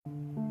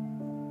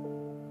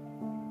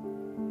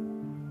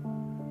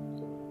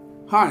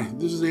Hi,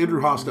 this is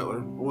Andrew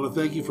Hosteller. I want to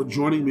thank you for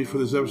joining me for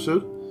this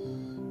episode.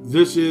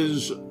 This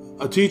is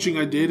a teaching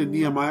I did in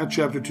Nehemiah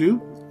chapter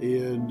 2,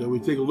 and we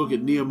take a look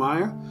at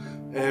Nehemiah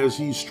as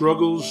he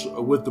struggles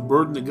with the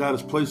burden that God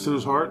has placed in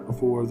his heart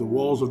for the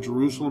walls of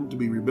Jerusalem to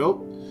be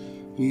rebuilt.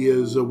 He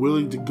is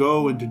willing to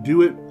go and to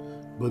do it,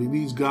 but he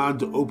needs God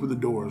to open the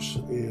doors.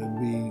 And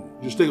we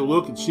just take a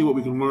look and see what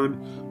we can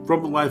learn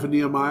from the life of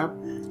Nehemiah.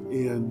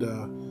 And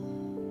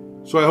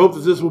so I hope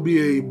that this will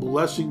be a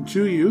blessing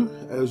to you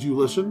as you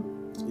listen.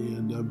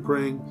 And I'm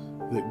praying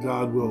that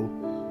God will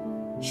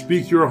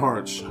speak to your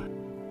hearts.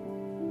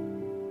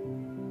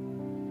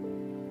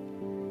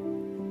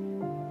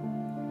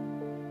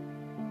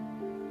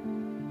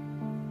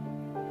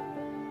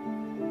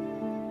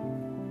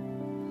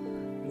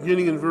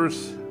 Beginning in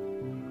verse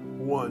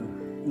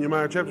 1.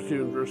 Nehemiah chapter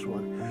 2 and verse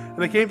 1.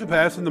 And it came to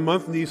pass in the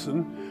month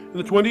Nisan, in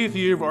the 20th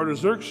year of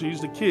Artaxerxes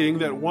the king,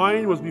 that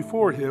wine was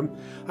before him,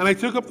 and I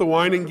took up the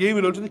wine and gave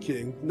it unto the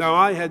king. Now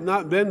I had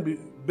not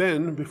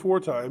been before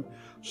time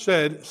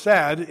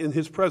sad in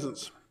his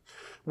presence.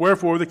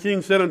 Wherefore the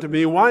king said unto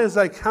me, Why is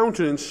thy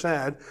countenance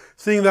sad,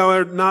 seeing thou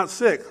art not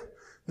sick?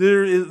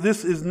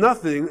 This is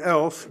nothing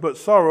else but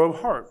sorrow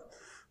of heart.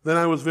 Then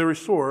I was very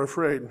sore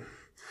afraid,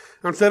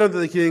 and said unto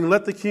the king,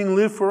 Let the king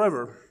live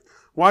forever.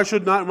 Why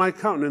should not my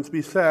countenance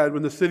be sad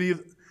when the city,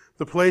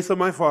 the place of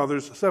my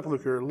father's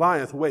sepulchre,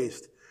 lieth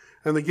waste,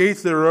 and the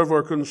gates thereof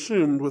are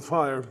consumed with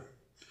fire?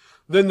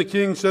 Then the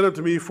king said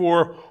unto me,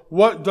 For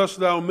what dost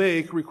thou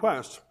make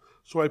request?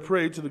 So I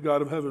prayed to the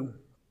God of heaven.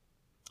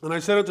 And I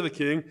said unto the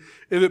king,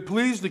 If it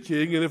please the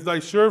king, and if thy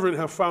servant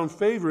have found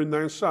favor in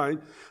thy sight,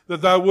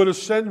 that thou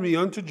wouldest send me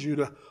unto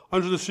Judah,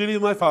 unto the city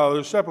of my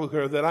father's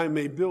sepulchre, that I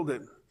may build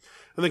it.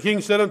 And the king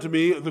said unto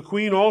me, the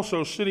queen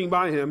also sitting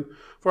by him,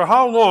 For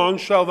how long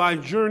shall thy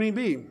journey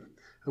be?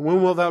 And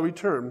when wilt thou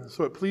return?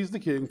 So it pleased the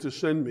king to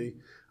send me,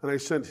 and I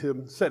set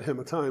him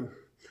a time.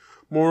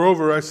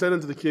 Moreover, I said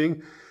unto the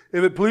king,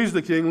 If it please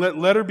the king, let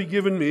letter be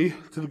given me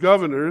to the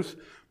governors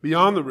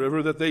beyond the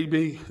river, that they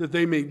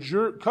may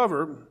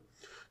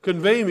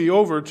convey me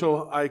over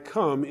till I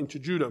come into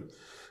Judah.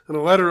 And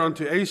a letter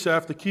unto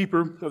Asaph, the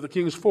keeper of the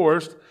king's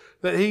forest,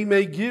 that he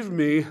may give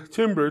me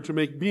timber to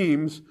make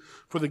beams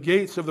for the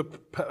gates of the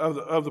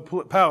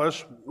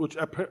palace, which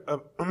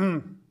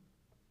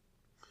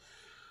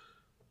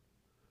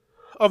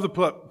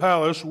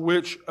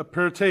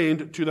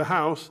pertained to the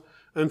house,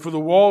 and for the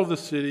wall of the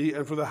city,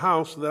 and for the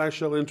house that I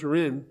shall enter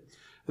in.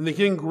 And the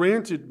king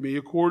granted me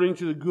according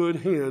to the good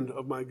hand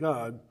of my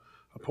God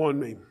upon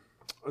me.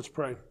 Let's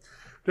pray.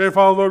 Dear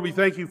Father, Lord, we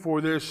thank you for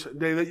this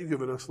day that you've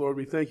given us, Lord.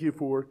 We thank you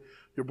for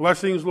your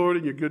blessings, Lord,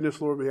 and your goodness,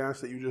 Lord. We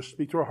ask that you just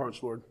speak to our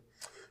hearts, Lord,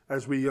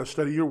 as we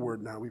study your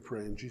word now, we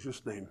pray in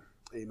Jesus' name.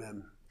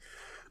 Amen.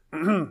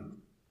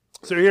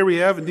 So here we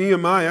have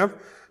Nehemiah.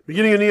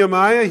 Beginning of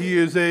Nehemiah, he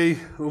is a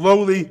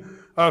lowly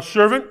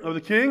servant of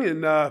the king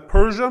in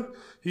Persia.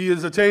 He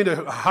has attained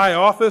a high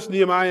office,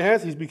 Nehemiah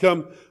has. He's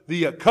become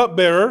the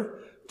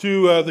cupbearer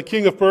to the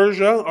king of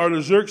Persia,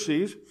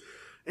 Artaxerxes.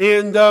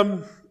 And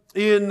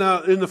in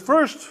the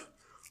first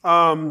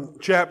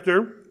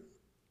chapter,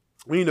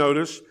 we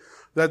notice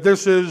that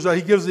this is,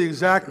 he gives the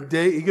exact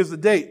date, he gives the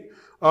date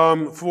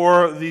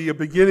for the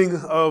beginning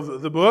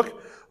of the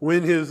book,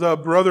 when his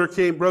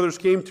brothers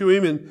came to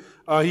him, and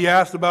he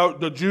asked about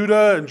the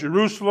Judah and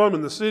Jerusalem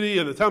and the city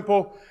and the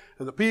temple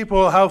and the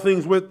people, how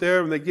things went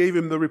there, and they gave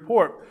him the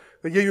report.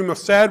 They gave him a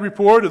sad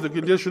report of the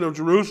condition of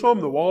Jerusalem.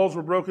 The walls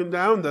were broken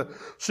down. The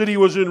city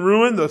was in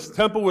ruin. The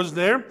temple was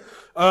there.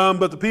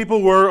 But the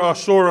people were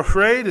sore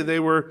afraid, and they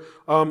were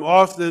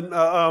often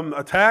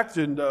attacked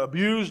and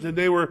abused, and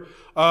they were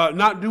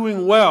not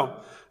doing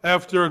well.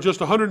 After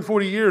just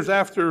 140 years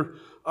after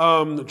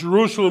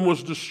Jerusalem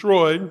was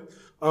destroyed,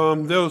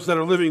 those that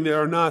are living there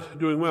are not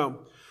doing well.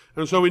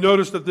 And so we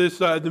notice that this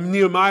the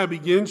Nehemiah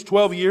begins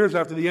 12 years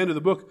after the end of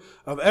the book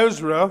of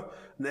Ezra.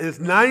 It's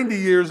 90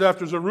 years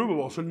after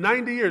Zerubbabel. So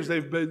 90 years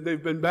they've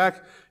been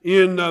back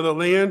in the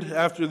land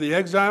after the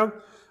exile,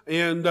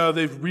 and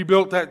they've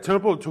rebuilt that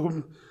temple. It took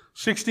them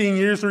 16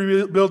 years to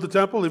rebuild the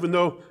temple, even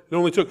though it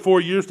only took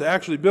 4 years to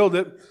actually build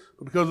it,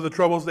 but because of the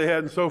troubles they had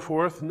and so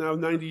forth. Now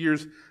 90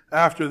 years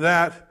after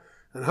that,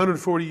 and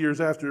 140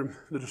 years after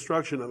the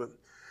destruction of it.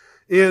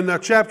 In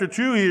chapter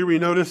 2 here, we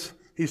notice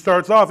he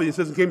starts off, and he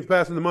says, It came to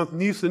pass in the month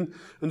Nisan,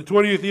 in the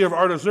 20th year of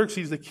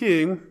Artaxerxes the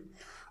king,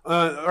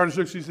 and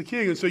so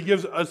he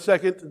gives a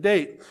second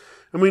date.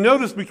 And we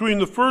notice between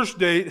the first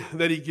date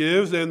that he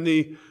gives and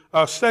the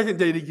second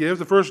date he gives,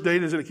 the first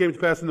date is that it came to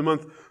pass in the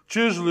month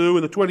Chislew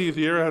in the 20th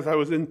year, as I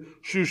was in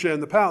Shushan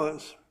the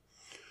palace.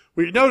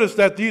 We notice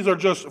that these are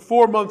just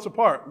 4 months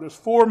apart. There's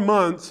 4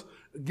 months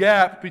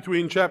gap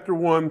between chapter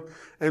 1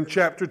 and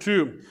chapter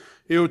 2.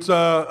 It's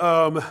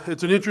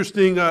an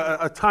interesting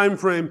time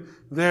frame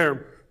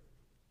there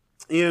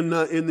in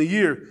the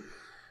year.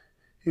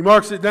 He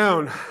marks it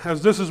down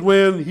as this is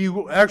when he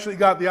actually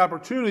got the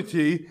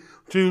opportunity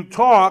to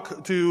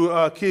talk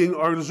to King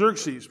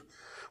Artaxerxes.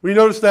 We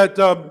notice that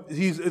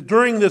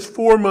during this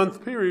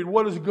 4-month period,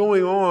 what is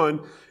going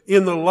on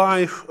in the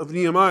life of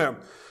Nehemiah?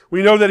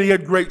 We know that he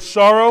had great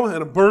sorrow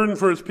and a burden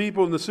for his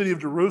people in the city of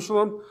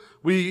Jerusalem.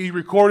 He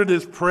recorded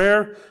his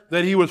prayer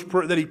that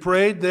he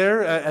prayed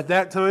there at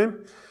that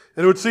time.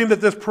 And it would seem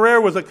that this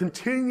prayer was a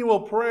continual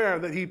prayer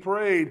that he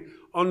prayed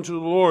unto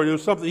the Lord. It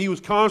was something he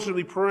was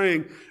constantly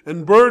praying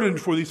and burdened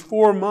for these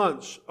 4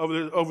 months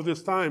over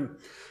this time.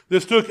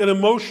 This took an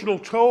emotional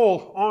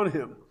toll on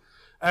him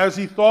as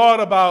he thought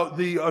about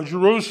the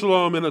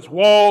Jerusalem and its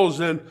walls,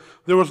 and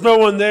there was no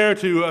one there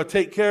to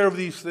take care of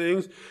these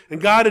things.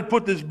 And God had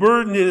put this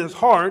burden in his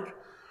heart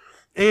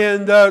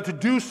and to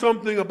do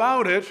something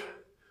about it.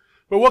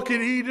 But what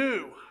could he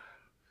do?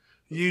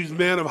 He was a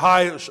man of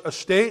high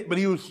estate, but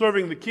he was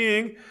serving the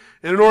king.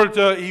 And in order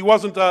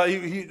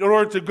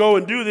to go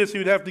and do this, he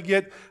would have to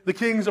get the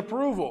king's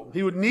approval.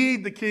 He would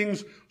need the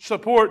king's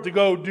support to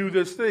go do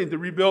this thing, to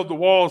rebuild the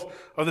walls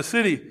of the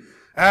city.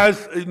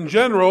 As in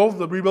general,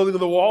 the rebuilding of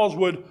the walls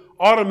would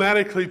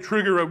automatically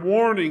trigger a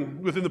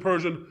warning within the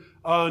Persian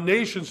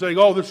nation saying,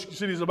 oh, this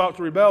city is about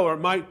to rebel, or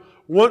it might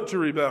want to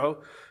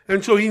rebel.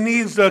 And so he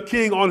needs the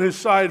king on his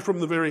side from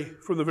the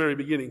very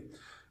beginning.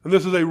 And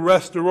this is a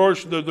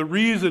restoration. The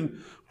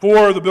reason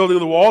for the building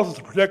of the walls is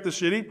to protect the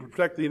city,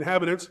 protect the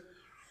inhabitants.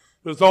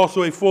 But it's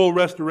also a full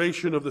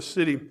restoration of the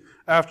city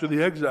after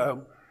the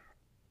exile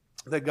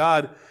that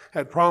God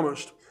had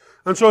promised.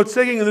 And so it's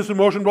taking this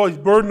emotion, he's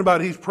burdened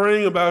about it, he's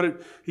praying about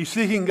it, he's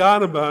seeking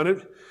God about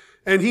it.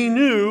 And he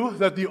knew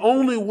that the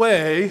only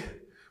way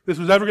this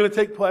was ever going to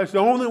take place, the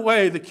only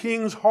way the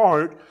king's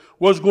heart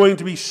was going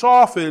to be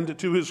softened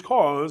to his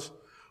cause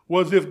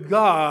was if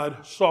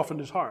God softened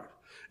his heart.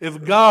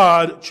 If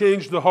God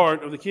changed the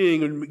heart of the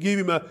king and gave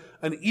him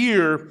an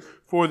ear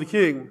for the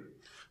king.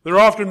 There are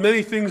often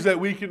many things that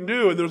we can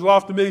do, and there's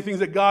often many things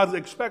that God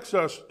expects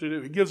us to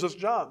do. He gives us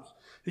jobs.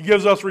 He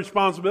gives us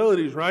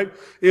responsibilities, right?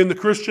 In the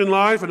Christian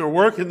life and our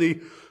work, in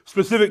the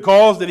specific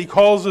calls that he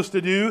calls us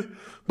to do.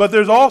 But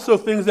there's also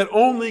things that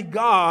only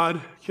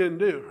God can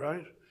do,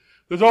 right?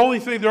 There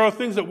are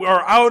things that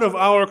are out of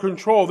our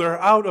control.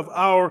 They're out of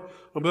our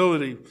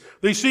ability.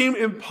 They seem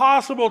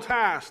impossible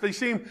tasks. They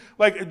seem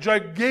like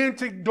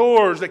gigantic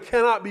doors that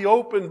cannot be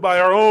opened by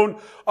our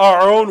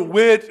own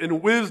wit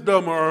and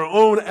wisdom or our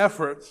own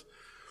efforts.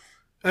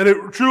 And it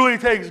truly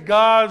takes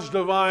God's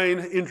divine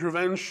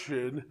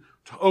intervention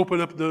to open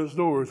up those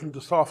doors and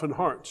to soften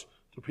hearts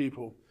to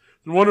people.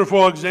 A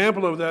wonderful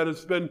example of that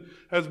has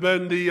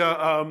been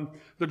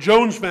the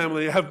Jones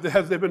family.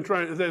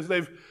 As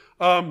they've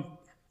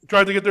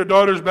tried to get their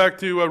daughters back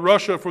to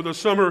Russia for the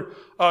summer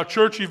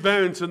church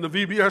events and the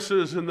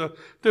VBSs and the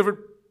different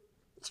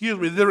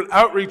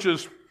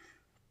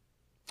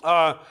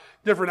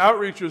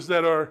outreaches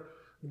that are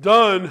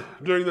done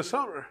during the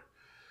summer.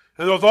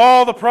 And with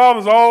all the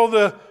problems, all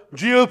the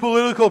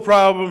geopolitical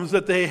problems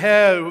that they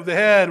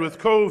had with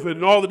COVID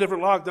and all the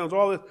different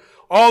lockdowns,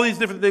 all these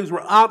different things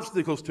were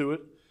obstacles to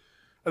it.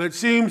 And it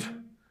seemed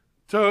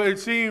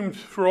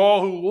for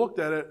all who looked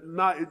at it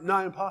not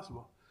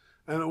impossible.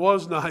 And it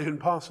was not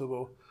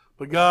impossible.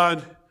 But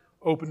God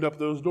opened up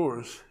those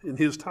doors in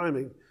his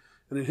timing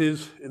and in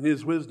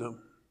his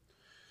wisdom.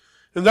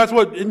 And that's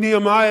what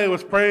Nehemiah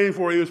was praying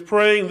for. He was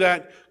praying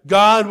that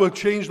God would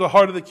change the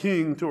heart of the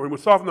king toward him,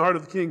 would soften the heart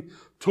of the king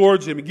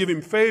towards him and give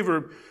him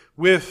favor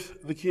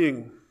with the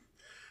king.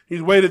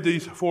 He's waited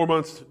these 4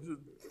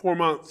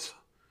 months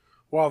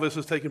while this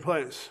is taking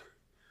place.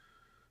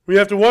 We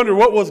have to wonder,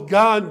 what was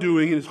God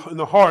doing in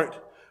the heart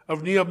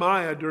of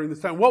Nehemiah during this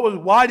time?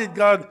 Why did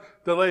God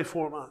delay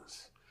 4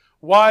 months?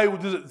 Why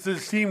does it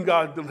seem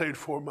God delayed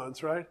 4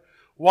 months, right?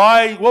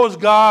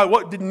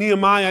 What did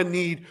Nehemiah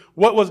need?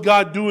 What was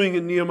God doing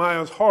in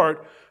Nehemiah's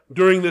heart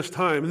during this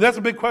time? And that's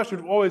a big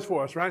question always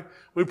for us, right?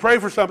 We pray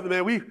for something,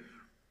 man,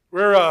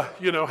 we're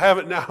have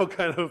it now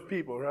kind of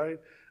people, right?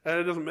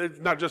 And it's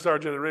not just our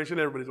generation.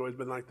 Everybody's always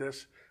been like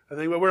this. I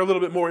think we're a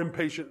little bit more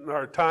impatient in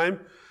our time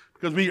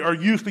because we are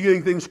used to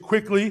getting things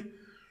quickly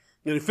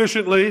and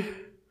efficiently.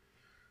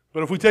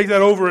 But if we take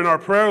that over in our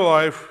prayer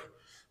life,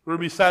 we're going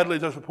to be sadly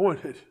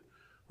disappointed.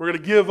 We're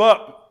going to give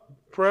up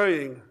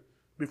praying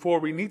before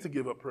we need to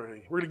give up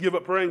praying. We're going to give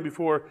up praying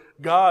before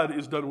God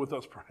is done with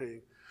us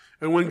praying.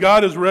 And when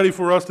God is ready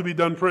for us to be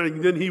done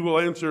praying, then he will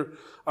answer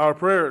our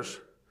prayers.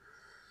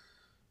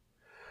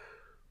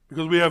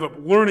 Because we have a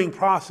learning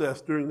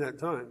process during that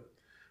time.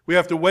 We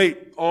have to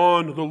wait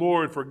on the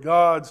Lord for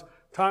God's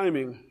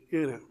timing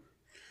in it.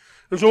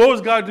 And so what was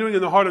God doing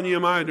in the heart of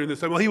Nehemiah during this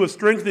time? Well, he was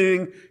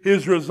strengthening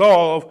his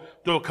resolve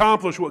to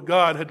accomplish what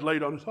God had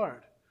laid on his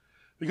heart.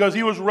 Because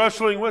he was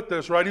wrestling with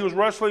this, right? He was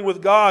wrestling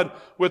with God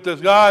with this.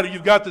 God,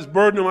 you've got this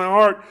burden in my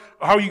heart.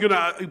 How are you going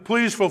to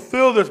please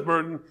fulfill this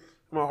burden in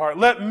my heart?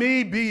 Let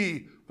me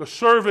be the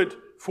servant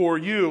for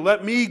you.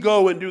 Let me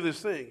go and do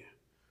this thing.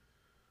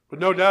 But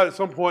no doubt at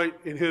some point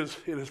in his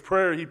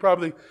prayer, he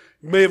probably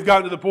may have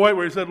gotten to the point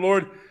where he said,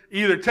 Lord,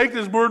 either take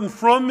this burden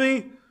from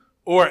me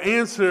or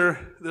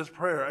answer this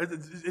prayer.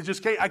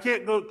 I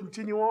can't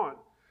continue on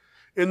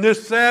in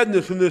this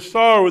sadness, in this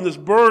sorrow, in this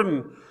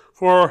burden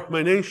for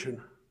my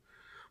nation.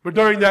 But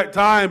during that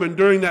time and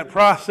during that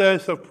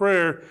process of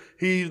prayer,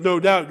 he's no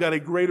doubt got a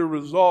greater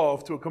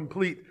resolve to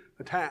complete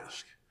the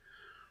task.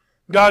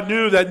 God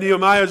knew that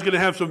Nehemiah is going to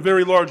have some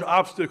very large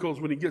obstacles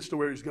when he gets to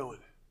where he's going.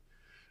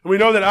 And we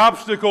know that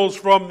obstacles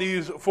from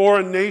these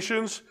foreign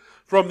nations,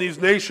 from these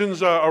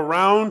nations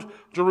around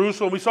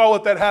Jerusalem, we saw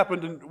what that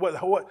happened and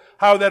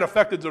how that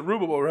affected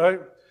Zerubbabel, right?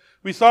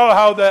 We saw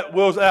how that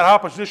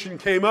opposition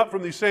came up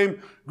from these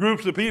same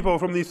groups of people,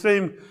 from these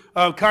same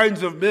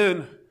kinds of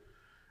men,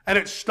 and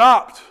it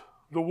stopped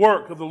the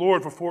work of the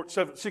Lord for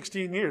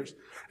 16 years.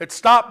 It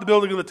stopped the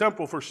building of the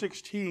temple for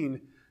 16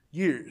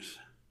 years.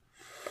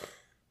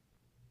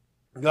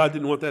 God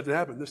didn't want that to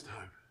happen this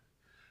time.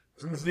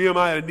 Since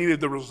Nehemiah needed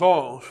the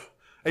resolve,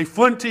 a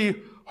flinty,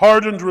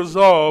 hardened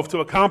resolve to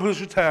accomplish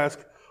a task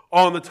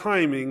on the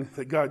timing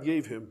that God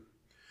gave him.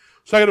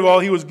 Second of all,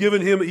 he gave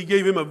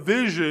him a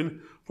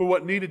vision for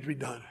what needed to be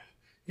done.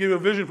 He gave him a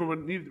vision for what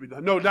needed to be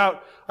done.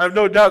 I have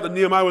no doubt that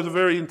Nehemiah was a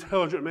very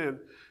intelligent man.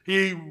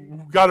 He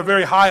got a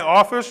very high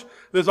office.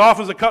 This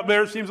office of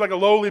cupbearer seems like a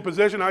lowly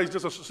position. Now he's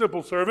just a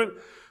simple servant.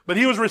 But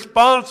he was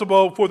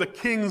responsible for the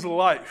king's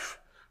life,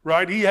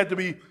 right? He had to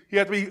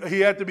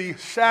be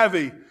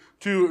savvy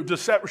to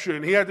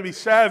deception. He had to be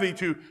savvy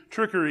to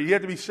trickery. He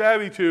had to be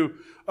savvy to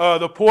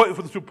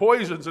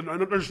poisons and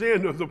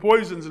understand the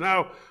poisons and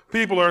how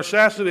people are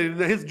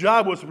assassinated. And his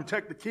job was to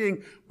protect the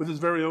king with his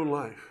very own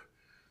life.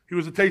 He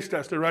was a taste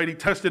tester, right? He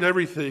tested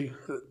everything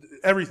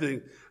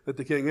that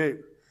the king ate.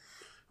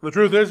 And the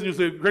truth is,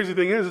 the crazy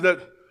thing is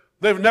that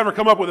they've never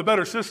come up with a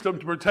better system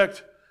to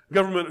protect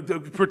government, to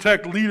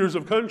protect leaders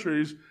of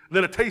countries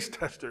than a taste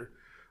tester.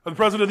 And the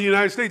President of the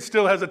United States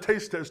still has a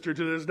taste tester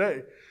to this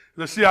day.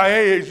 The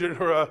CIA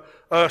agent or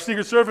a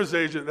Secret Service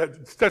agent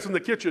that sits in the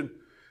kitchen.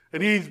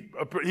 And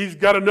he's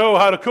got to know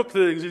how to cook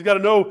things. He's got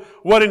to know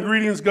what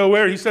ingredients go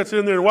where. He sits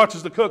in there and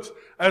watches the cooks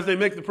as they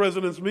make the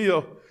president's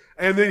meal.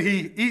 And then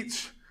he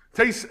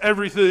tastes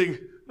everything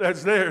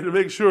that's there to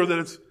make sure that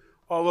it's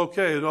all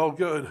okay and all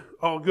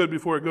good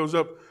before it goes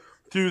up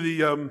to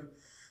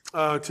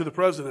the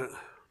president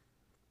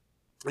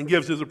and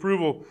gives his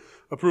approval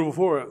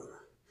for it.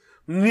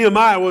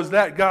 Nehemiah was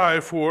that guy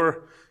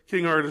for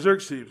King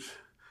Artaxerxes.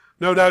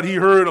 No doubt he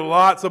heard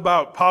lots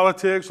about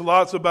politics,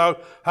 lots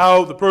about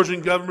how the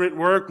Persian government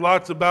worked,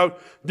 lots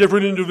about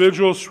different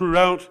individuals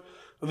throughout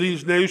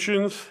these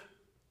nations.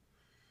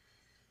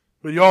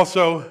 But he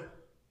also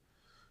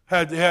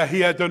had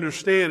to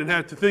understand and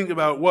had to think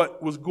about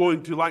what was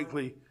going to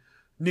likely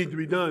need to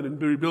be done in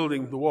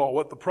rebuilding the wall,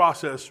 what the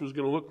process was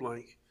going to look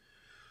like.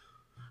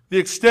 The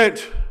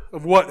extent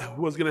of what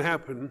was going to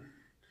happen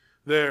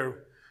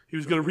there. He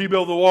was going to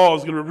rebuild the wall. He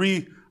was going to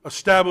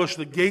re-establish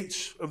the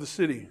gates of the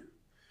city.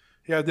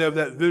 He had to have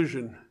that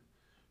vision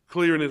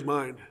clear in his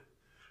mind.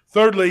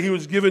 Thirdly, he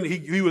was given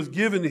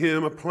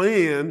him a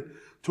plan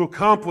to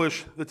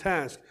accomplish the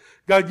task.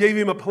 God gave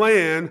him a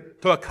plan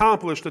to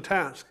accomplish the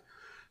task.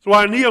 So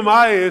while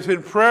Nehemiah is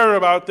in prayer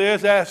about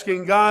this,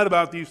 asking God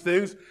about these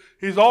things,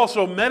 he's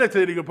also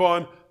meditating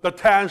upon the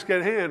task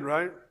at hand,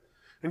 right?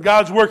 And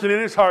God's working in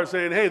his heart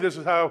saying, hey, this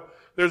is how,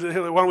 why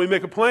don't we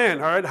make a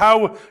plan, all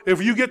right?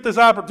 If you get this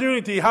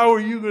opportunity, how are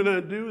you going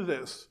to do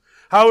this?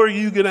 How are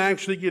you going to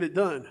actually get it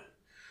done?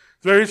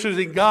 It's very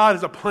interesting. God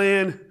is a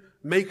plan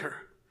maker.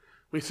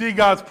 We see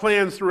God's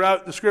plans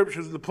throughout the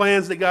scriptures, the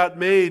plans that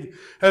God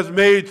has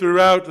made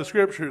throughout the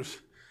scriptures.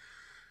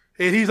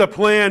 And he's a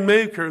plan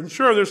maker. And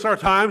sure, there's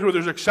times where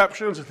there's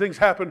exceptions and things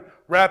happen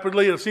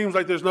rapidly and it seems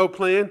like there's no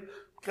plan.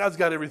 God's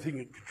got everything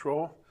in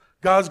control.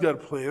 God's got a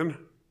plan.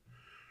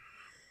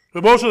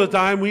 But most of the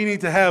time, we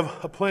need to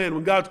have a plan.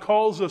 When God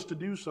calls us to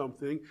do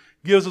something,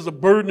 gives us a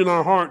burden in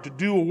our heart to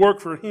do a work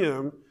for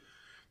him,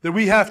 then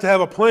we have to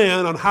have a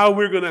plan on how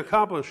we're going to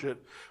accomplish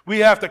it. We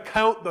have to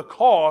count the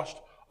cost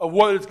of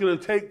what it's going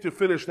to take to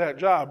finish that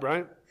job,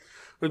 right?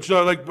 And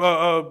so, like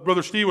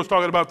Brother Steve was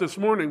talking about this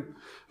morning,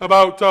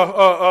 about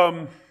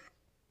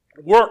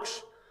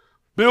works,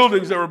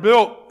 buildings that were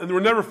built and they were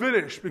never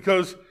finished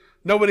because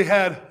nobody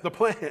had the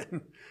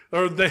plan,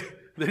 or they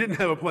didn't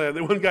have a plan.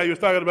 The one guy he was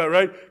talking about,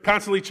 right,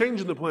 constantly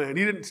changing the plan.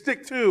 He didn't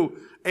stick to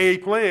a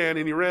plan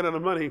and he ran out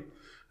of money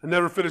and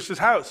never finished his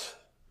house.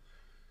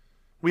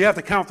 We have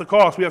to count the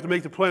cost. We have to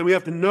make the plan. We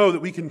have to know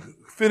that we can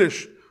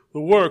finish the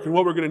work and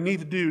what we're going to need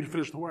to do to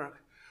finish the work.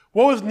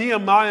 What was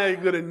Nehemiah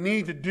going to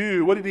need to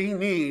do? What did he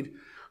need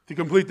to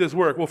complete this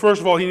work? Well,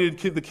 first of all, he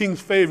needed the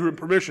king's favor and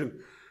permission.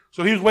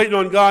 So he was waiting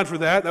on God for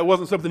that. That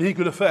wasn't something he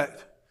could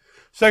affect.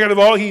 Second of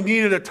all, he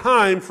needed a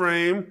time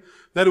frame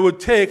that it would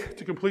take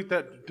to complete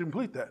that.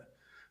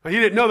 Now, he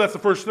didn't know that's the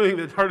first thing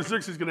that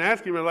Artaxerxes is going to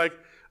ask him. All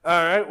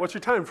right, what's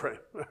your time frame?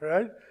 All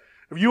right,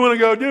 if you want to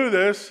go do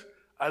this,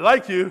 I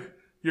like you.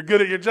 You're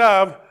good at your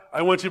job.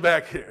 I want you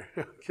back here.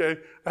 Okay,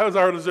 that was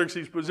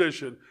Artaxerxes'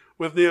 position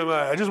with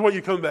Nehemiah. I just want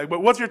you to come back.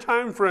 But what's your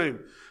time frame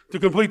to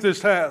complete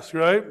this task?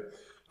 Right?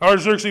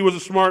 Artaxerxes was a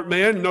smart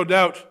man, no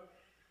doubt.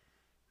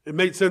 It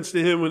made sense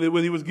to him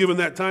when he was given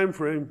that time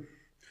frame.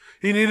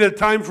 He needed a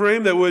time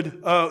frame that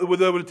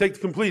would take to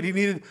complete. He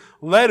needed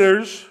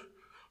letters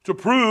to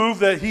prove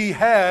that he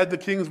had the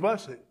king's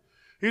blessing.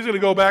 He's going to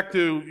go back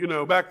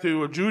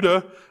to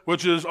Judah,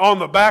 which is on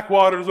the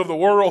backwaters of the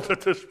world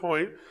at this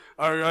point.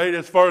 all right,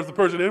 as far as the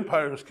Persian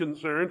Empire is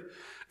concerned,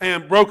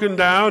 and broken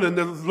down, and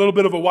there's a little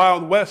bit of a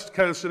Wild West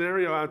kind of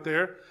scenario out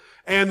there.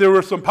 And there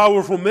were some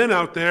powerful men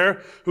out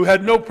there who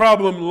had no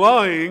problem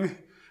lying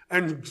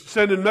and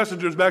sending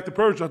messengers back to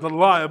Persia to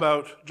lie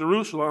about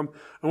Jerusalem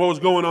and what was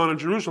going on in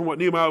Jerusalem, what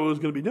Nehemiah was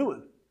going to be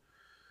doing.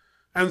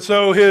 And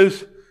so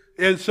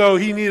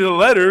he needed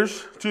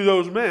letters to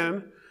those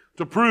men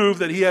to prove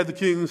that he had the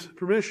king's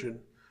permission.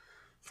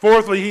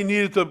 Fourthly, he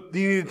needed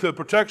the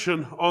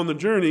protection on the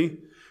journey.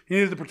 He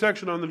needed the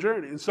protection on the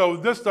journey. And so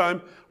this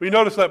time, we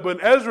noticed that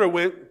when Ezra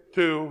went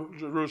to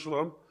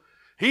Jerusalem,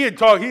 he had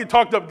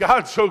talked up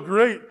God so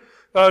great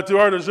to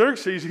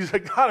Artaxerxes. He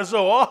said, God is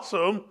so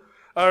awesome.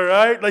 All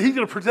right, like he's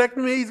going to protect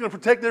me. He's going to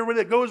protect everybody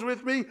that goes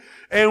with me,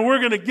 and we're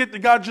going to get to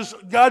God.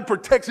 God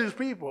protects His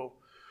people.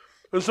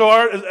 And so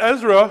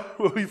Ezra,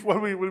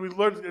 when we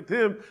learned at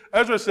him,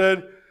 Ezra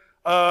said,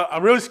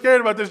 "I'm really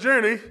scared about this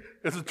journey.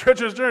 It's a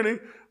treacherous journey,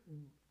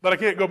 but I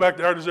can't go back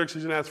to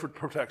Artaxerxes and ask for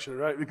protection,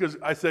 right? Because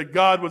I said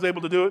God was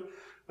able to do it,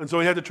 and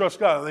so he had to trust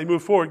God. And they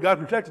moved forward. God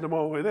protected them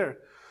all the way there."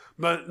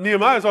 But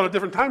Nehemiah's on a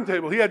different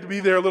timetable. He had to be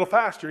there a little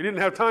faster. He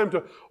didn't have time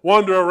to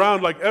wander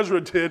around like Ezra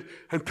did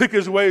and pick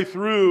his way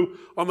through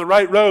on the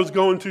right roads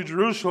going to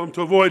Jerusalem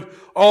to avoid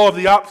all of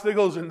the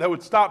obstacles and that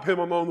would stop him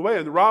along the way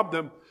and rob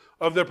them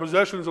of their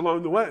possessions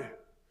along the way.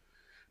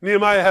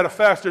 Nehemiah had a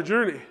faster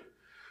journey.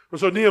 And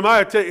so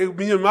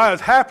Nehemiah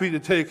is happy to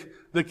take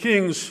the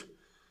king's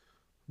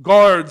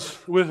guards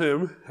with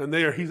him, and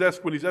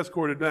when he's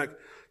escorted back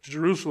to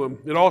Jerusalem,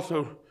 it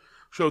also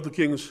showed the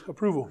king's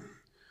approval.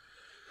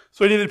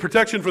 So he needed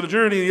protection for the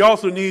journey, and he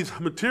also needs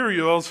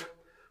materials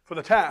for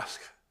the task.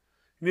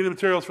 He needed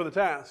materials for the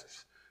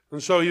tasks.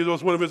 And so that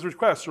was one of his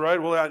requests,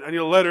 right? Well, I need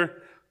a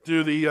letter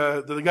to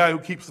the guy who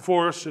keeps the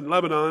forest in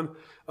Lebanon,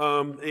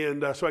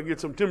 so I can get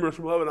some timber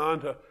from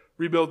Lebanon to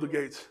rebuild the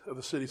gates of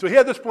the city. So he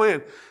had this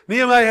plan.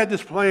 Nehemiah had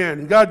this plan,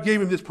 and God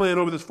gave him this plan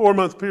over this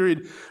 4-month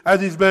period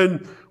as he's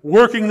been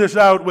working this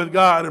out with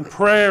God in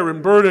prayer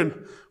and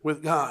burden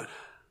with God.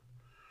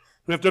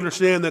 We have to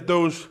understand that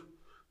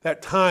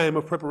that time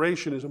of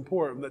preparation is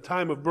important. That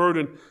time of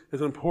burden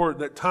is important.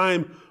 That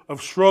time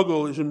of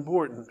struggle is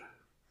important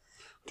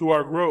to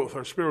our growth,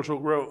 our spiritual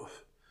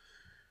growth,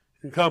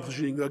 in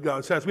accomplishing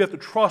God's task. We have to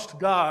trust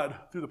God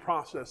through the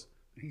process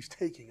that He's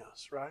taking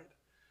us, right?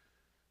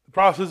 The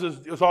process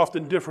is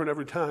often different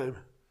every time.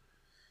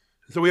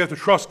 So we have to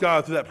trust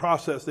God through that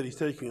process that He's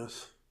taking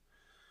us.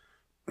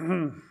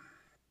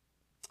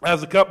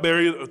 As the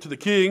cupbearer to the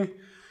king,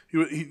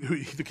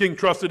 the king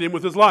trusted him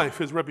with his life,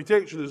 his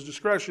reputation, his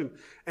discretion,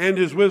 and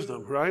his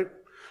wisdom, right?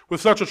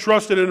 With such a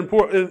trusted and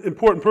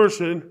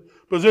important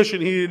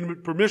position, he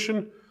needed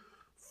permission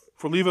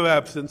for leave of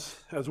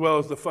absence, as well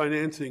as the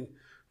financing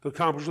to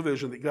accomplish the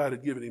vision that God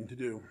had given him to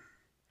do.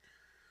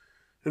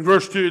 In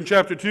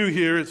chapter 2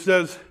 here, he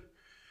says,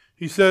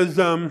 at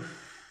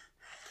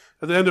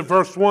the end of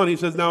verse 1, he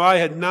says, "Now I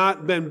had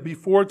not been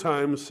before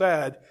time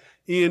sad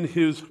in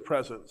his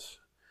presence."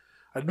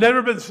 I'd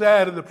never been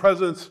sad in the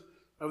presence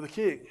of the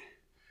king.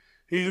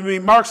 He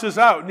marks this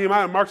out.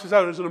 Nehemiah marks this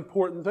out as an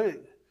important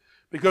thing.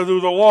 Because there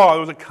was a law, there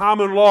was a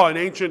common law in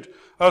ancient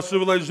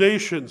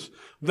civilizations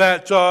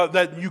that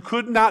you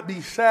could not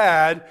be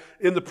sad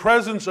in the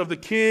presence of the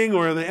king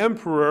or the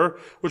emperor,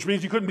 which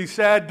means you couldn't be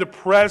sad,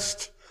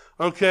 depressed,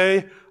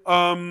 in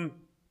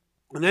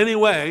any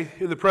way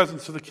in the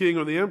presence of the king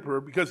or the emperor,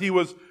 because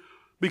the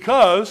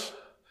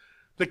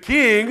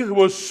king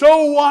was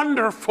so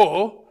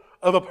wonderful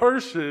of a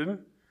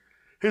person,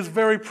 his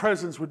very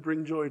presence would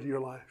bring joy to your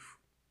life.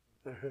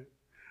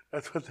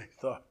 That's what they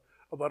thought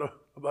about a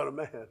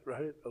man,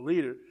 right? A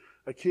leader,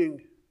 a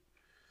king.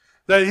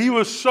 That he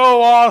was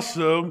so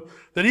awesome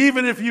that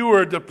even if you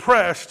were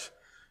depressed,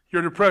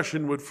 your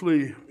depression would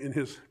flee in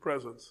his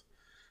presence.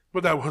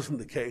 But that wasn't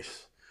the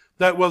case.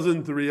 That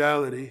wasn't the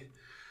reality.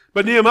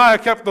 But Nehemiah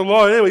kept the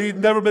law anyway. He'd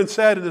never been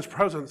sad in his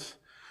presence.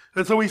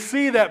 And so we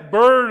see that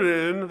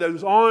burden that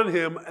was on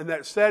him and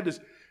that sadness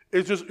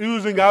is just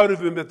oozing out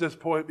of him at this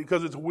point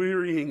because it's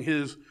wearying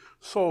his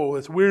soul.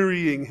 It's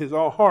wearying his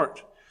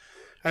heart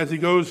as he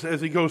goes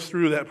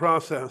through that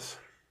process.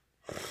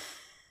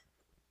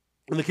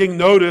 And the king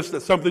noticed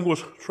that something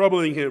was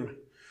troubling him.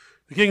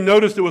 The king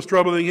noticed it was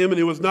troubling him, and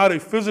it was not a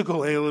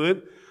physical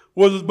ailment,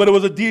 but it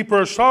was a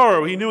deeper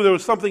sorrow. He knew there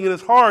was something in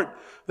his heart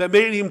that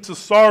made him to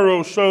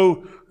sorrow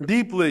so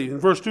deeply. In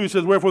verse 2 he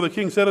says, "Wherefore the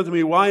king said unto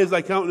me, Why is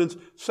thy countenance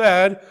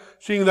sad,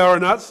 seeing thou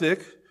art not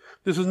sick?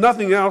 This is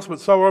nothing else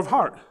but sorrow of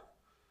heart.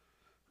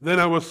 Then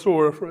I was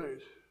sore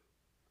afraid."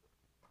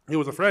 He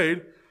was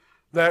afraid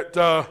that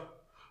the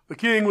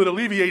king would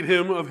alleviate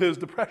him of his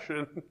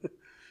depression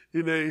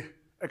in a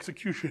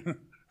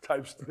execution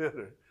type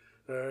manner.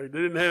 They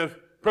didn't have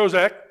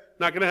Prozac,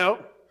 not going to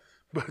help,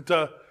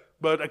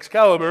 but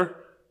Excalibur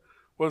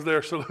was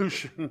their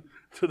solution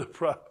to the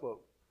problem.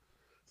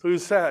 So he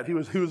was sad. He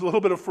was a little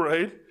bit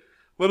afraid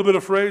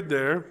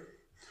there.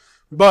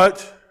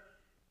 But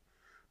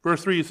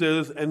verse 3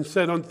 says, "And he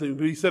said unto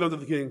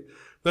the king,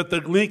 Let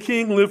the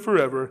king live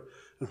forever.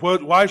 And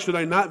why should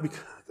I not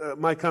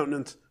my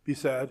countenance be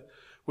sad?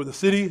 For the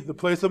city, the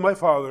place of my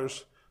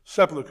father's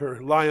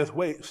sepulchre, lieth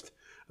waste,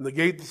 and the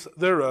gates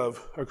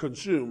thereof are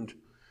consumed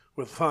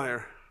with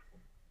fire.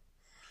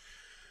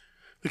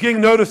 The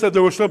king noticed that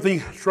there was something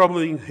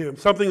troubling him,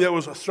 something that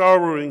was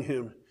sorrowing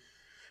him.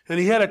 And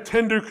he had a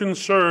tender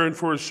concern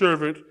for his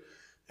servant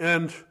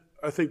and,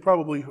 I think,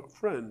 probably a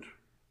friend.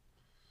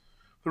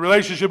 The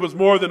relationship was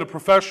more than a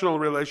professional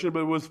relationship,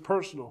 but it was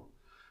personal.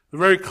 The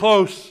very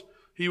close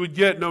he would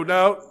get, no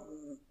doubt,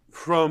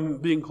 from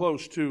being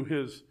close to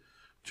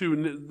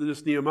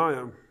this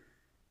Nehemiah.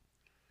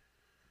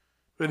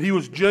 But he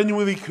was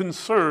genuinely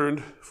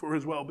concerned for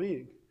his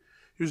well-being.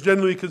 He was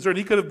genuinely concerned.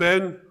 He could have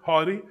been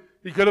haughty.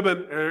 He could have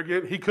been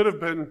arrogant. He could have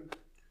been,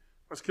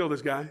 let's kill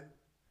this guy.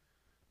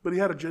 But he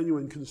had a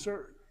genuine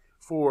concern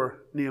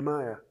for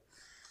Nehemiah.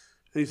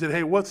 And he said,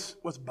 hey, what's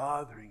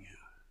bothering you?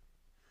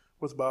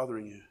 What's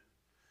bothering you?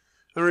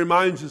 And it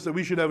reminds us that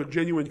we should have a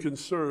genuine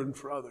concern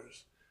for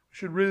others. We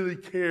should really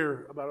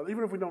care about others,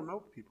 even if we don't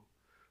know people.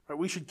 Right?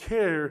 We should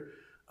care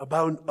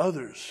about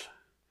others.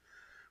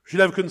 We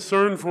should have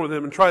concern for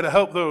them and try to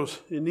help those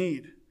in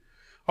need.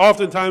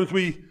 Oftentimes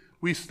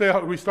we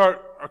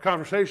start our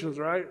conversations,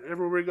 right?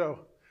 Everywhere we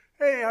go.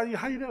 Hey,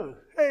 how you doing?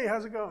 Hey,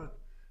 how's it going?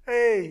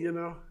 Hey,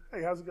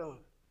 hey, how's it going?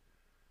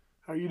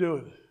 How are you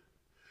doing?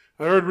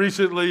 I heard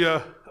recently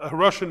a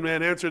Russian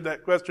man answered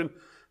that question.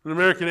 An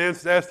American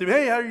asked him,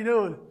 hey, how are you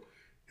doing?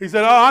 He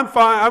said, oh, I'm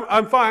fine.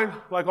 I'm fine,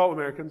 like all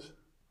Americans.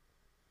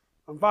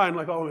 I'm fine,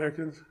 like all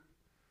Americans.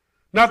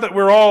 Not that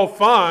we're all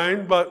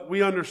fine, but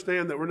we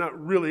understand that we're not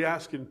really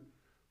asking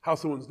how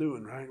someone's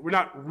doing, right? We're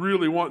not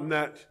really wanting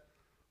that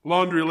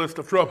laundry list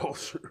of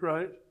troubles,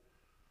 right?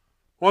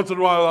 Once in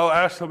a while, I'll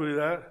ask somebody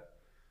that,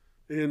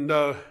 and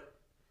they'll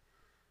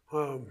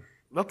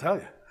tell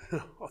you,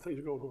 oh, things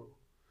are going horrible.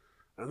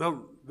 And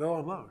they'll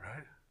unload,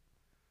 right?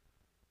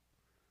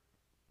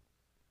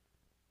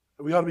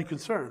 We ought to be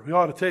concerned. We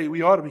ought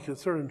to be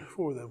concerned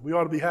for them. We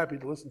ought to be happy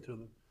to listen to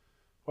them.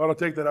 We ought to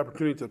take that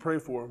opportunity to pray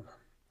for them.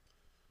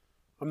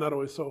 I'm not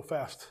always so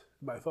fast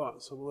in my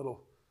thoughts. I'm a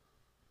little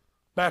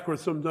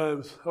backwards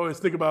sometimes. I always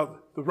think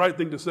about the right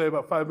thing to say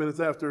about 5 minutes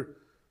after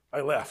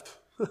I left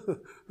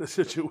the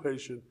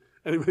situation.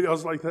 Anybody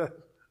else like that?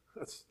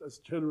 That's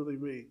generally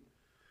me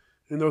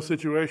in those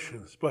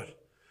situations. But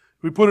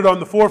we put it on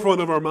the forefront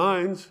of our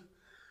minds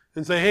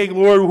and say, hey,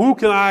 Lord, who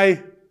can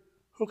I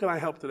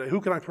help today? Who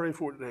can I pray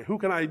for today? Who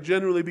can I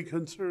genuinely be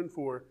concerned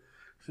for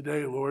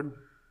today, Lord?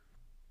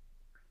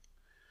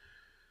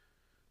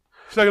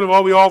 Second of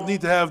all, we all need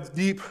to have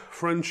deep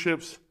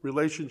friendships,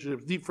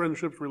 relationships.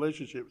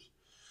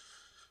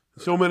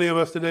 So many of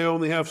us today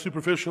only have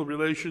superficial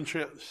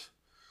relationships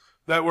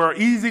that were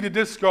easy to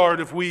discard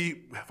if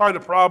we find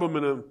a problem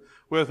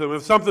with them.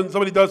 If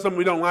somebody does something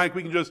we don't like,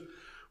 we can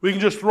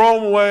just throw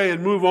them away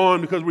and move on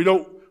because we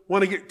don't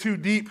want to get too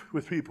deep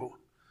with people.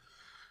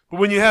 But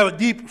when you have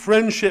deep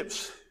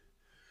friendships,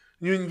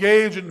 you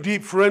engage in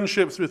deep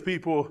friendships with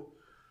people,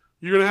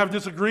 you're going to have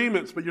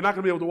disagreements, but you're not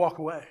going to be able to walk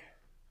away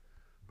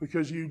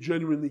because you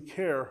genuinely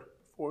care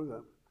for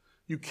them.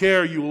 You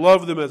care, you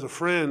love them as a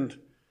friend.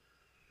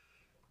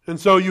 And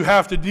so you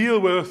have to deal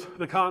with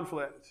the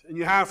conflict, and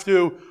you have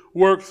to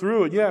work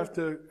through it. You have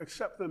to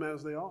accept them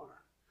as they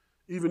are,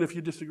 even if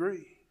you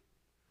disagree.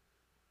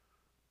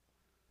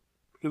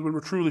 Because when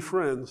we're truly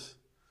friends,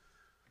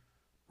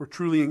 we're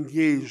truly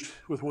engaged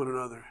with one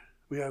another.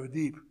 We have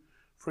deep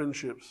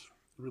friendships,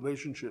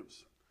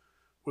 relationships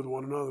with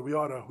one another. We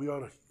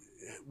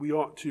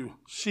ought to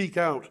seek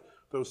out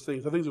those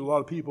things. I think there's a lot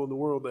of people in the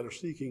world that are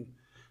seeking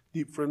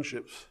deep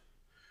friendships.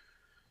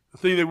 The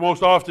thing that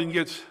most often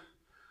gets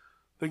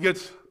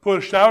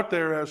pushed out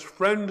there as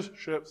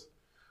friendships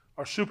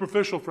are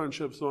superficial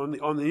friendships on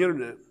the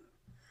internet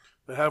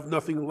that have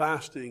nothing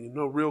lasting,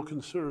 no real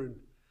concern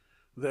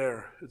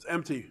there. It's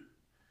empty.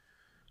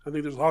 I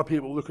think there's a lot of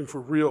people looking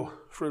for real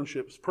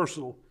friendships,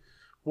 personal,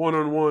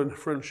 one-on-one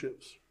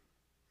friendships.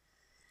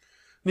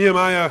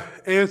 Nehemiah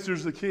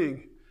answers the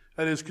king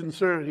at his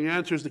concern. He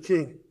answers the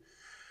king.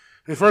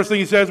 The first thing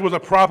he says was a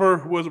proper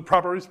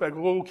respect.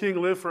 Oh, king,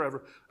 live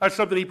forever. That's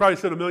something he probably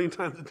said 1,000,000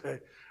 times a day.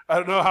 I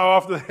don't know how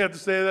often they had to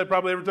say that.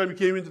 Probably every time he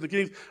came into the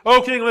king's,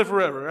 oh, king, live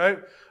forever, right?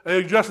 And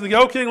he addressed the king,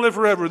 oh, king, live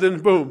forever.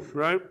 Then boom,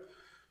 right?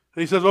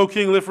 And he says, oh,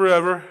 king, live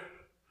forever.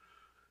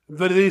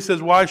 Then he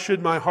says, why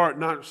should my heart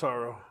not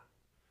sorrow?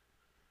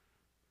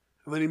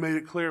 And then he made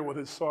it clear what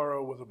his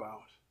sorrow was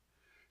about.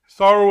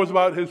 Sorrow was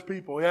about his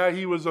people. Yeah,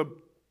 he was a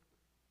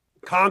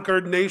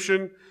conquered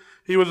nation.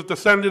 He was a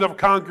descendant of a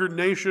conquered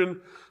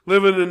nation,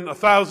 living in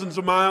thousands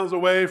of miles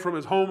away from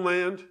his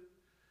homeland.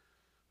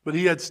 But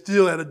he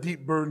still had a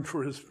deep burden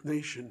for his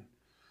nation,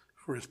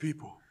 for his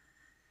people,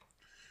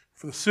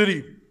 for the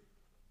city,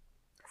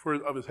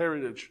 of his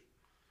heritage.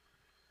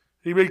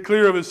 He made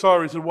clear of his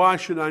sorrow. He said, why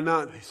should I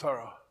not be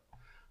sorrow?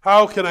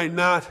 How can I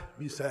not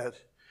be sad?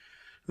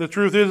 The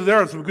truth is, there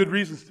are some good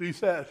reasons to be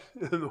sad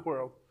in the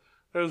world.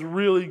 There's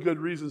really good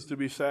reasons to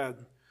be sad.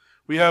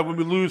 We have when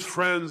we lose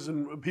friends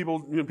and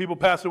people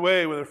pass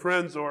away with their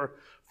friends or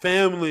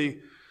family.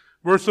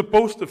 We're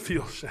supposed to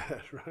feel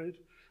sad, right?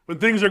 When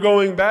things are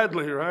going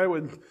badly, right?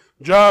 When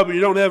you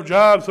don't have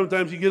jobs,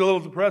 sometimes you get a little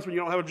depressed when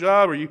you don't have a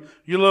job, or you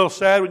get a little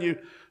sad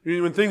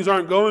when things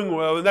aren't going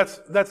well, and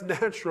that's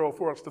natural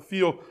for us to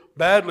feel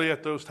badly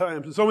at those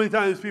times. And so many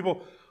times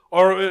people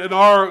are, in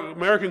our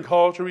American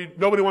culture,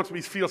 nobody wants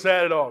to feel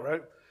sad at all,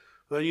 right?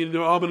 I'm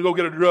going to go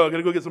get a drug, I'm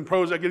going to go get some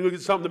Prozac, I'm going to go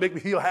get something to make me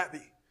feel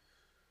happy.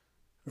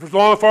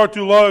 For far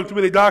too long, too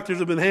many doctors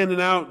have been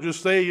handing out,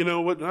 just say,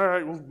 all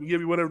right, we'll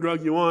give you whatever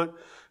drug you want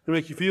to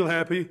make you feel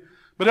happy.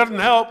 But it doesn't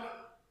help.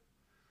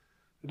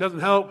 It doesn't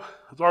help.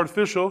 It's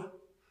artificial.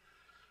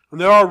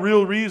 And there are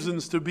real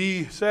reasons to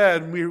be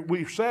sad.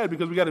 We're sad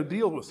because we got to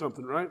deal with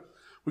something, right?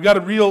 We got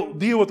to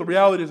deal with the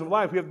realities of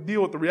life. We have to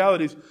deal with the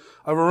realities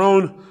of our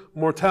own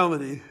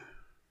mortality.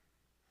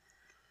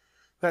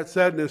 That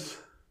sadness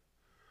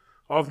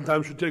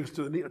oftentimes should take us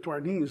to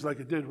our knees, like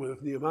it did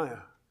with Nehemiah.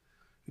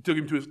 It took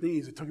him to his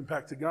knees. It took him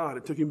back to God.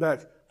 It took him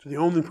back to the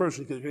only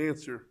person who could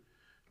answer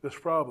this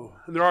problem.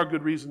 And there are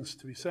good reasons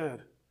to be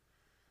sad.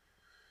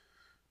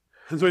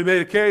 And so he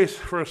made a case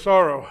for a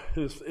sorrow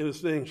in these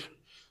things.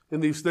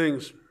 Made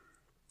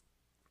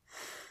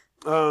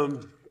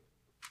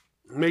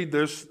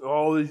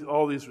all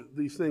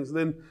these things. And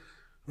then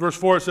verse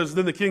 4 it says,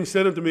 Then the king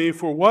said unto me,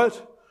 For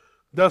what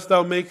dost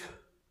thou make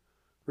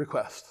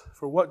request?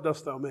 For what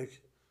dost thou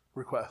make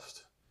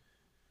request?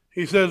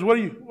 He says, What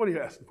are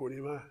you asking for,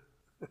 Nehemiah?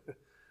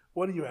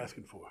 What are you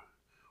asking for?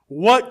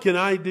 What can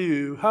I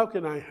do? How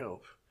can I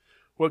help?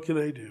 What can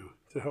I do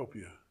to help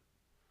you?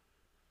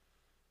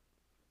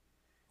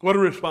 What a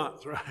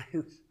response, right?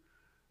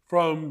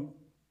 From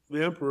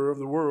the emperor of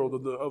the world,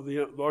 of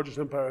the largest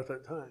empire at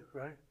that time,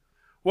 right?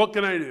 What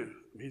can I do?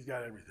 He's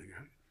got everything,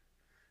 right?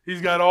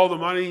 He's got all the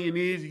money he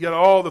needs. He's got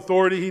all the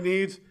authority he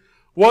needs.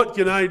 What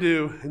can I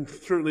do? And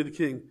certainly the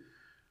king,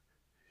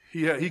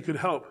 he could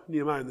help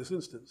Nehemiah in this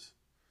instance.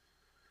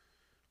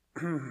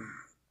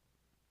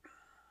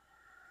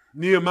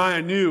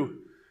 Nehemiah knew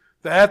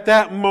that at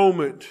that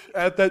moment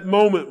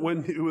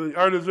when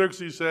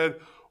Artaxerxes said,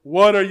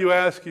 What are you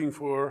asking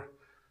for?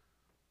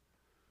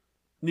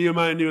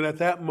 Nehemiah knew at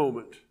that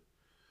moment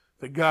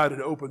that God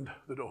had opened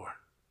the door.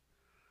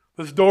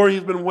 This door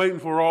he's been waiting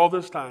for all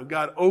this time.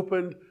 God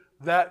opened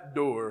that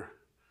door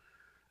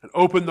and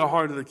opened the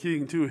heart of the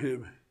king to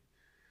him.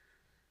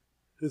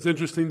 It's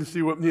interesting to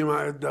see what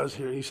Nehemiah does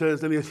here. He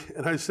says, he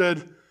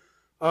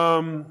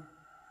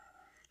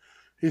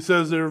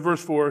says there in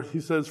verse 4, he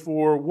says,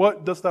 For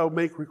what dost thou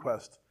make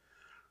request?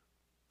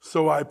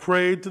 So I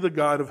prayed to the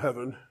God of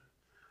heaven,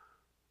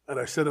 and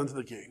I said unto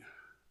the king.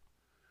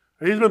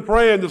 And he's been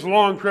praying this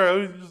long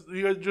prayer.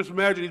 You just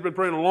imagine he's been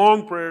praying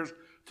long prayers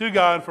to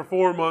God for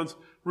 4 months,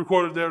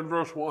 recorded there in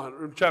verse 1,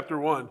 or chapter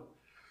 1.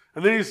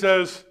 And then he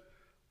says,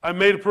 I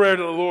made a prayer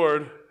to the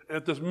Lord.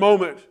 At this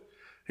moment,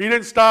 he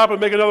didn't stop and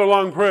make another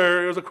long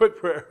prayer. It was a quick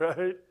prayer,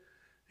 right?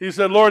 He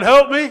said, Lord,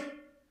 help me.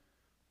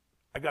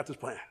 I got this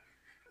plan.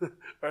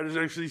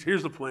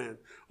 Here's the plan.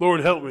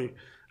 Lord, help me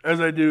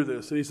as I do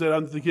this. And he said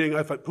unto the king,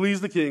 If I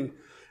please the king,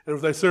 and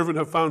if thy servant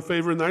have found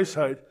favor in thy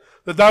sight,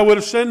 that thou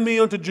wouldest send me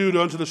unto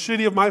Judah, unto the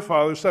city of my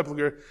father's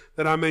sepulchre,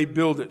 that I may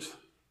build it.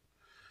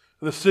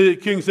 And the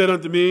king said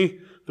unto me,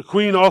 the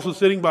queen also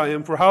sitting by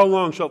him, For how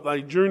long shalt thy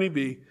journey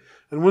be?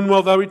 And when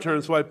wilt thou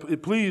return? So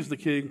it pleased the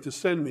king to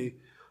send me,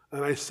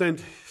 and I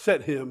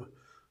set him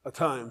a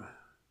time.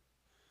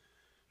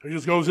 He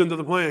just goes into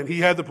the plan. He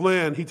had the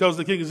plan. He tells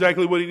the king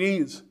exactly what he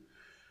needs.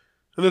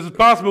 And this is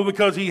possible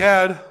because he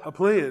had a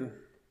plan.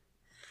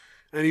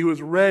 And he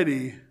was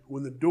ready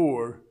when the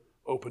door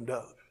opened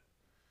up.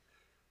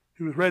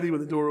 He was ready when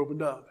the door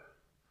opened up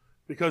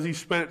because he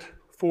spent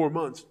 4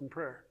 months in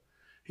prayer.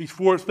 He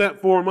spent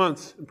 4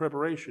 months in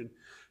preparation.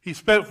 He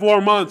spent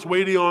 4 months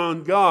waiting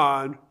on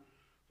God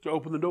to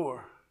open the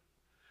door.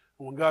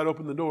 And when God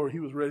opened the door, he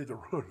was ready to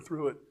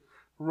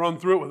run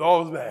through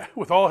it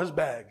with all his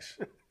bags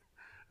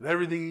and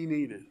everything he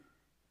needed.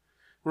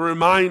 We're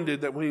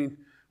reminded that when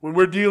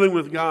we're dealing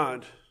with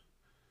God,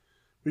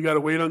 we got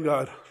to wait on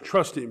God,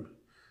 trust him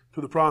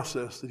through the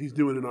process that he's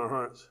doing in our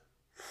hearts.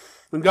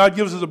 When God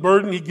gives us a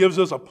burden, he gives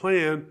us a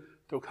plan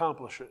to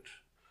accomplish it.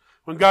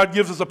 When God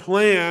gives us a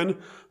plan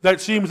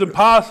that seems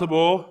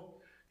impossible,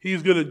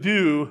 he's going to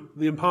do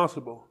the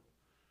impossible.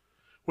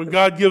 When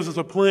God gives us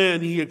a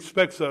plan, he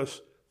expects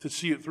us to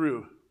see it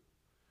through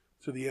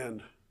to the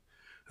end.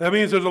 That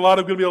means there's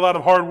going to be a lot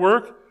of hard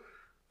work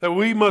that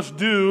we must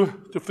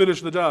do to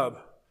finish the job.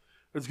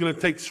 It's going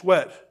to take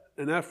sweat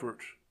and effort,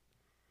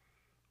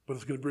 but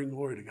it's going to bring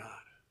glory to God.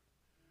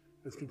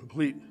 It's going to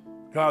complete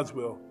God's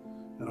will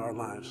in our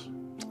lives.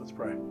 Let's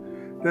pray.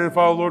 Dear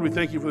Father, Lord, we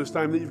thank you for this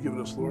time that you've given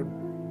us, Lord.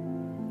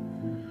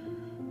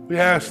 We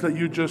ask that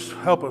you just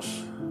help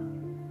us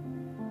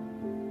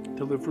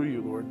to live for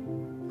you, Lord,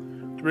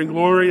 to bring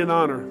glory and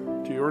honor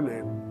to your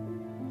name.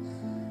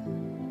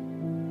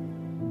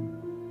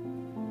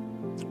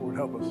 Lord,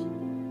 help us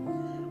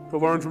to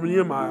learn from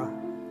Nehemiah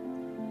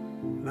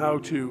and how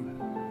to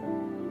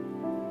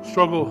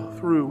struggle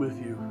through with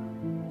you,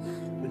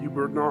 that you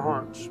burden our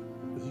hearts,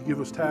 as you give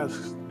us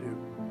tasks to do,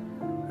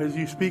 as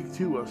you speak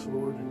to us,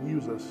 Lord, and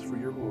use us for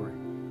your glory.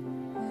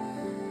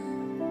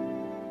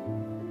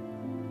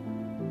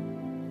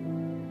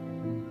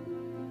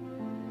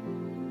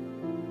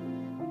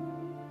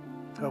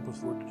 Help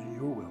us, Lord, to do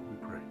your will, we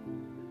pray.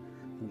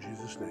 In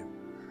Jesus'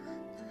 name.